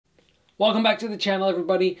Welcome back to the channel,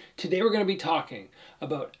 everybody. Today we're going to be talking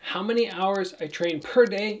about how many hours I train per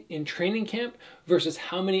day in training camp versus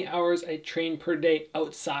how many hours I train per day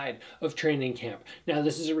outside of training camp. Now,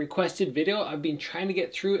 this is a requested video. I've been trying to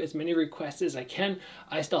get through as many requests as I can.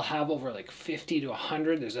 I still have over like 50 to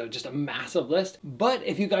 100. There's just a massive list. But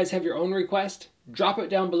if you guys have your own request, drop it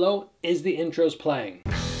down below. Is the intros playing?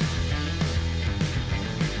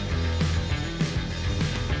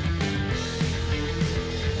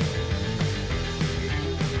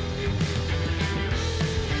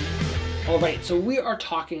 All right, so we are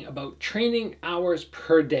talking about training hours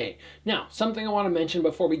per day. Now, something I want to mention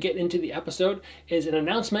before we get into the episode is an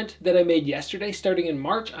announcement that I made yesterday. Starting in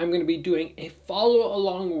March, I'm going to be doing a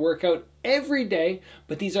follow-along workout every day,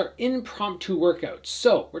 but these are impromptu workouts.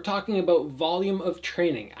 So we're talking about volume of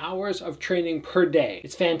training, hours of training per day.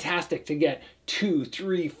 It's fantastic to get 2,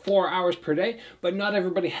 3, 4 hours per day, but not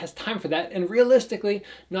everybody has time for that. And realistically,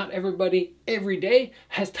 not everybody every day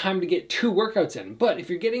has time to get 2 workouts in. But if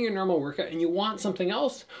you're getting your normal workout and you want something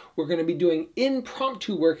else, we're going to be doing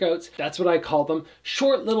impromptu workouts. That's what I call them,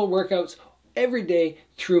 short little workouts every day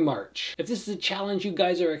through March. If this is a challenge you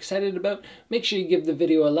guys are excited about, make sure you give the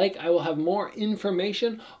video a like. I will have more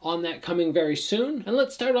information on that coming very soon. And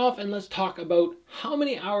let's start off and let's talk about how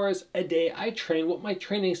many hours a day I train, what my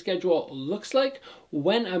training schedule looks like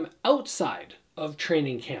when I'm outside of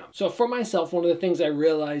training camp. So for myself, one of the things I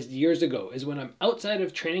realized years ago is when I'm outside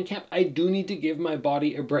of training camp, I do need to give my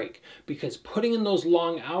body a break, because putting in those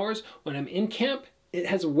long hours when I'm in camp, it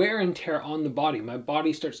has wear and tear on the body. My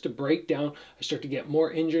body starts to break down. I start to get more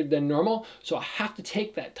injured than normal. So I have to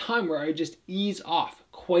take that time where I just ease off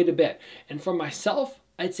quite a bit. And for myself,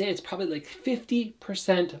 I'd say it's probably like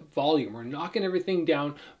 50% volume. We're knocking everything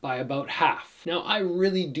down by about half. Now, I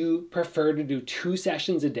really do prefer to do 2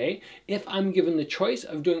 sessions a day. If I'm given the choice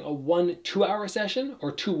of doing a 1 2-hour session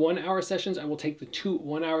or 2 1-hour sessions, I will take the 2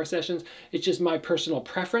 1-hour sessions. It's just my personal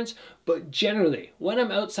preference. But generally, when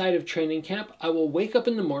I'm outside of training camp, I will wake up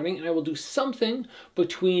in the morning and I will do something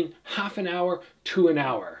between half an hour to an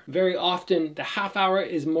hour. Very often, the half hour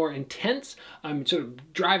is more intense. I'm sort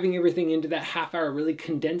of driving everything into that half hour, really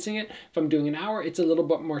condensing it. If I'm doing an hour, it's a little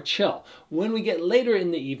bit more chill. When we get later in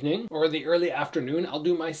the evening or the early afternoon, I'll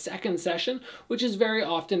do my second session, which is very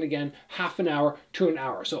often, again, half an hour to an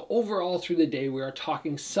hour. So overall through the day, we are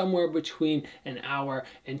talking somewhere between an hour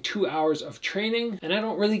and 2 hours of training. And I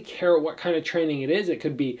don't really care what kind of training it is. It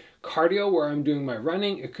could be cardio where I'm doing my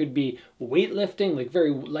running. It could be weightlifting, like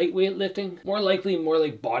very light weightlifting. More likely, more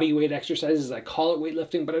like body weight exercises. I call it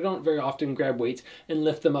weightlifting, but I don't very often grab weights and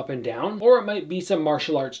lift them up and down. Or it might be some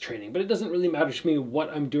martial arts training, but it doesn't really matter to me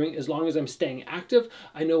what I'm doing as long as I'm staying active.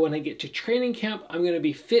 I know when I get to training camp, I'm going to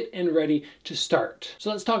be fit and ready to start.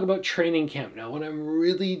 So let's talk about training camp now. When I'm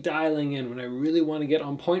really dialing in, when I really want to get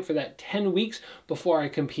on point for that 10 weeks before I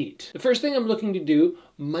compete. The first thing I'm looking to do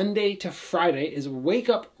Monday to Friday is wake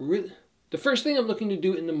up The first thing I'm looking to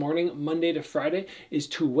do in the morning, Monday to Friday, is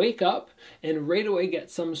to wake up and right away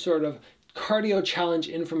get some sort of cardio challenge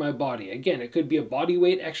in for my body. Again, it could be a body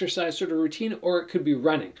weight exercise sort of routine, or it could be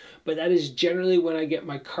running. But that is generally when I get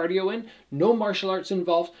my cardio in. No martial arts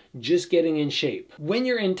involved, just getting in shape. When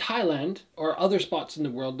you're in Thailand or other spots in the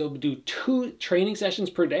world, they'll do 2 training sessions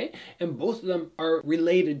per day, and both of them are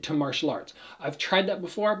related to martial arts. I've tried that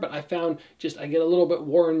before, but I found I get a little bit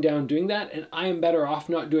worn down doing that, and I am better off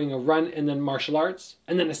not doing a run and then martial arts,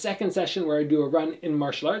 and then a second session where I do a run in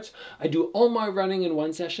martial arts. I do all my running in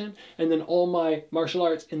one session, and then all my martial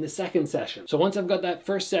arts in the second session. So once I've got that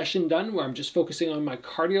first session done where I'm just focusing on my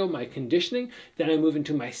cardio, my conditioning, then I move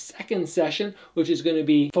into my second session, which is going to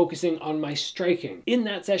be focusing on my striking. In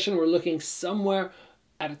that session, we're looking somewhere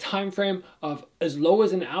at a time frame of as low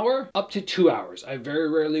as an hour up to 2 hours. I very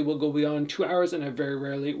rarely will go beyond 2 hours, and I very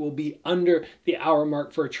rarely will be under the hour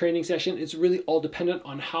mark for a training session. It's really all dependent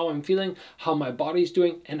on how I'm feeling, how my body's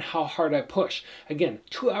doing, and how hard I push. Again,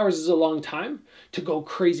 2 hours is a long time to go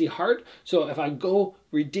crazy hard. So if I go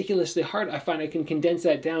ridiculously hard, I find I can condense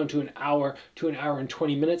that down to an hour and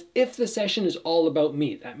 20 minutes. If the session is all about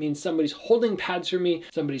me, that means somebody's holding pads for me,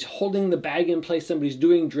 somebody's holding the bag in place, somebody's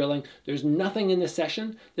doing drilling. There's nothing in the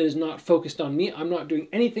session that is not focused on me. I'm not doing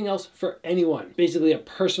anything else for anyone. Basically a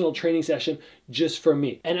personal training session just for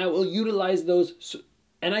me. And I will utilize those,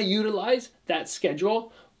 and I utilize that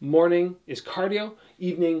schedule. Morning is cardio,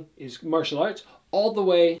 evening is martial arts, all the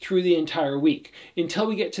way through the entire week until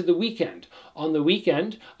we get to the weekend. On the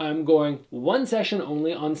weekend, I'm going one session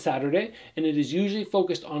only on Saturday, and it is usually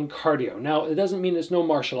focused on cardio. Now, it doesn't mean there's no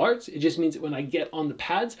martial arts. It just means that when I get on the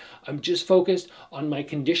pads, I'm just focused on my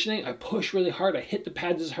conditioning. I push really hard, I hit the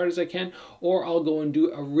pads as hard as I can, or I'll go and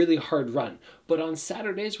do a really hard run. But on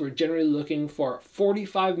Saturdays, we're generally looking for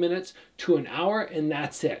 45 minutes to an hour, and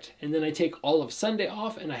that's it. And then I take all of Sunday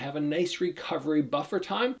off, and I have a nice recovery buffer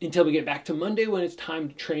time until we get back to Monday when it's time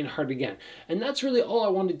to train hard again. And that's really all I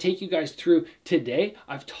wanted to take you guys through today.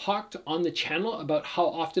 I've talked on the channel about how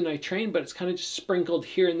often I train, but it's kind of just sprinkled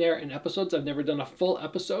here and there in episodes. I've never done a full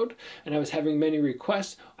episode, and I was having many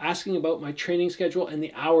requests asking about my training schedule and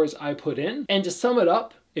the hours I put in. And to sum it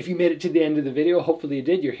up, if you made it to the end of the video, hopefully you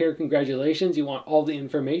did, you're here, congratulations, you want all the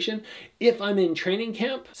information. If I'm in training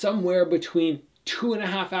camp, somewhere between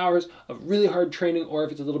 2.5 hours of really hard training, or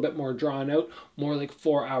if it's a little bit more drawn out, more like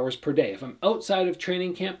 4 hours per day. If I'm outside of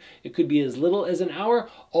training camp, it could be as little as an hour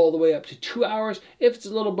all the way up to 2 hours if it's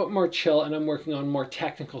a little bit more chill and I'm working on more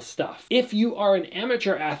technical stuff. If you are an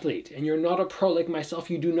amateur athlete and you're not a pro like myself,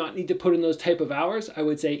 you do not need to put in those type of hours. I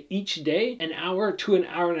would say each day, an hour to an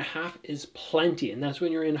hour and a half is plenty, and that's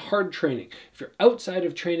when you're in hard training. If you're outside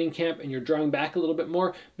of training camp and you're drawing back a little bit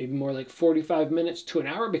more, maybe more like 45 minutes to an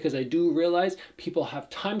hour, because I do realize people have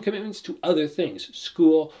time commitments to other things,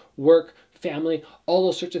 school, work, family, all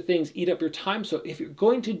those sorts of things eat up your time. So if you're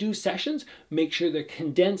going to do sessions, make sure they're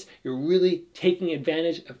condensed. You're really taking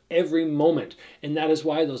advantage of every moment. And that is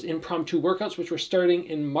why those impromptu workouts, which we're starting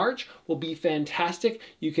in March, will be fantastic.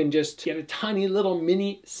 You can just get a tiny little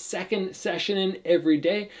mini second session in every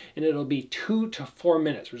day, and it'll be 2 to 4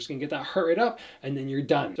 minutes. We're just gonna get that heart rate up, and then you're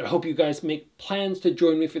done. So I hope you guys make plans to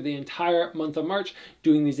join me for the entire month of March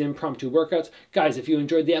doing these impromptu workouts. Guys, if you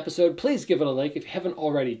enjoyed the episode, please give it a like. If you haven't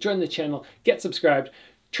already, join the channel, get subscribed,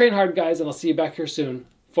 train hard, guys, and I'll see you back here soon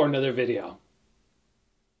for another video.